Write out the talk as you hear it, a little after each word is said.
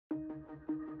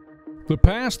The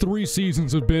past 3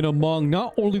 seasons have been among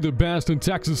not only the best in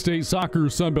Texas State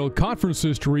Soccer's Sun Belt Conference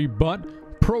history, but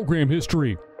program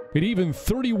history. And even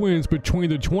 30 wins between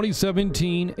the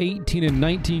 2017, 18, and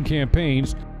 19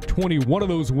 campaigns, 21 of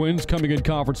those wins coming in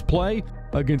conference play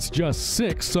against just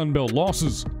 6 Sun Belt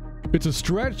losses. It's a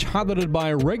stretch highlighted by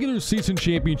a regular season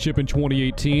championship in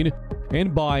 2018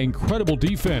 and by incredible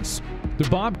defense. The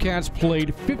Bobcats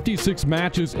played 56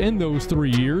 matches in those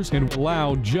 3 years and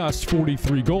allowed just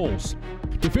 43 goals.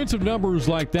 Defensive numbers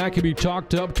like that can be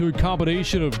chalked up to a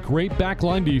combination of great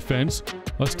backline defense,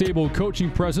 a stable coaching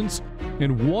presence,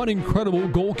 and one incredible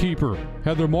goalkeeper,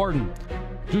 Heather Martin.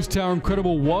 Just how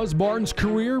incredible was Martin's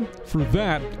career? For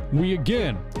that, we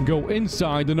again go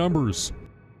inside the numbers.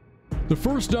 The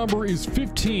first number is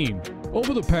 15.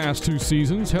 Over the past 2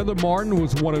 seasons, Heather Martin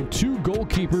was one of 2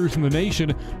 goalkeepers in the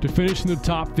nation to finish in the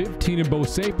top 15 in both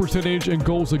save percentage and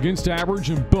goals against average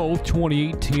in both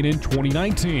 2018 and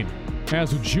 2019.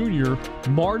 As a junior,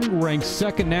 Martin ranked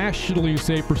second nationally in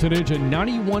save percentage at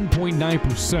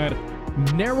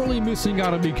 91.9%, narrowly missing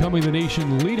out on becoming the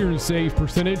nation leader in save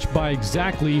percentage by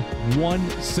exactly 1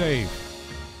 save.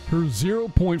 Her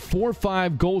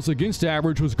 0.45 goals against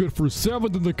average was good for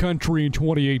 7th in the country in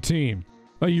 2018.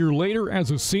 A year later, as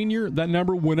a senior, that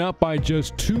number went up by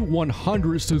just 2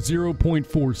 100ths to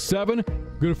 0.47,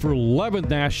 good for 11th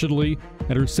nationally,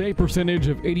 and her save percentage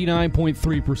of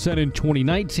 89.3% in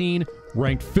 2019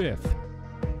 ranked 5th.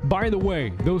 By the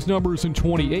way, those numbers in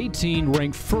 2018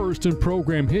 ranked 1st in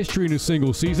program history in a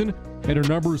single season, and her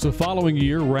numbers the following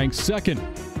year ranked 2nd.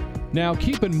 Now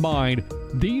keep in mind,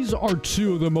 these are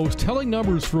 2 of the most telling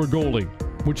numbers for a goalie,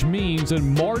 which means that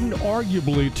Martin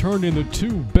arguably turned in the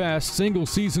 2 best single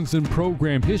seasons in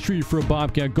program history for a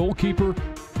Bobcat goalkeeper,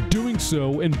 doing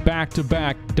so in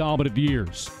back-to-back dominant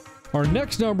years. Our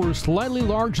next number is slightly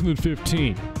larger than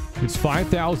 15. It's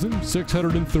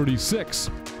 5,636.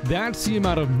 That's the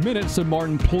amount of minutes that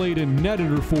Martin played in net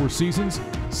in her 4 seasons,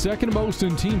 second most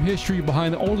in team history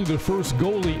behind only the first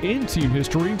goalie in team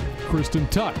history, Kristen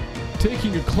Tutt.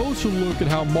 Taking a closer look at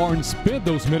how Martin spent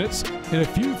those minutes, and a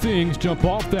few things jump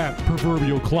off that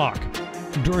proverbial clock.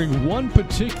 During one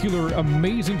particular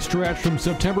amazing stretch from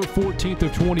September 14th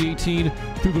of 2018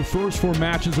 through the first 4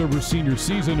 matches of her senior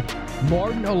season,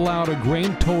 Martin allowed a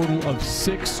grand total of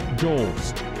 6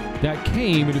 goals. That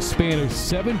came in a span of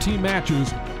 17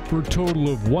 matches for a total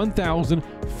of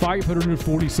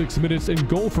 1,546 minutes in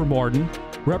goal for Martin,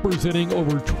 representing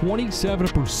over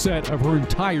 27% of her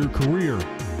entire career.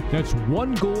 That's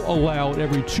 1 goal allowed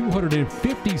every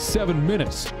 257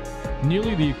 minutes,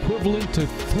 nearly the equivalent to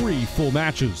 3 full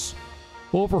matches.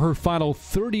 Over her final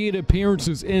 38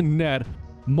 appearances in net,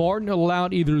 Martin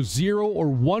allowed either 0 or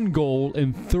 1 goal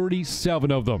in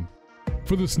 37 of them.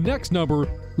 For this next number,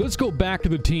 let's go back to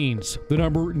the teens, the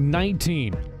number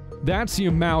 19. That's the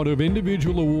amount of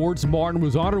individual awards Martin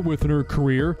was honored with in her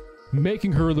career,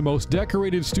 making her the most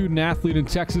decorated student athlete in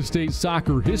Texas State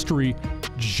soccer history,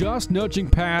 just nudging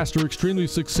past her extremely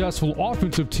successful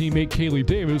offensive teammate Kaylee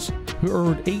Davis, who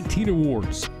earned 18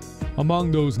 awards.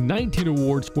 Among those 19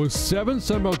 awards was 7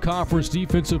 Sun Belt Conference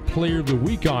Defensive Player of the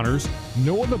Week honors.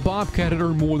 No other Bobcat had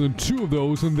earned more than 2 of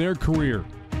those in their career.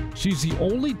 She's the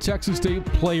only Texas State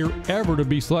player ever to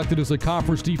be selected as a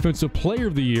Conference Defensive Player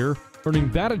of the Year,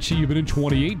 earning that achievement in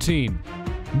 2018.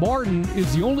 Martin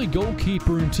is the only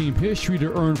goalkeeper in team history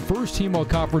to earn first-team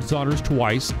All-Conference honors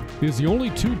twice, is the only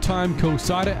 2-time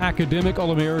COSIDA Academic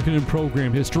All-American in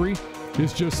program history,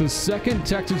 is just the 2nd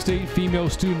Texas State female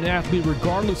student athlete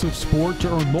regardless of sport to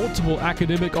earn multiple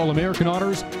academic All-American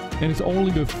honors, and is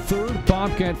only the 3rd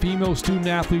Bobcat female student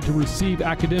athlete to receive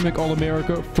academic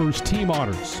All-America first-team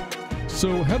honors.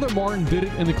 So Heather Martin did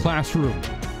it in the classroom.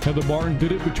 Heather Martin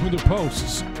did it between the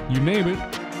posts. You name it,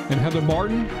 and Heather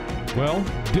Martin, well,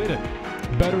 did it.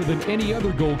 Better than any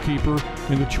other goalkeeper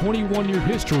in the 21-year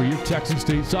history of Texas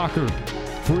State soccer.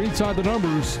 For Inside the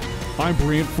Numbers, I'm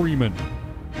Brant Freeman.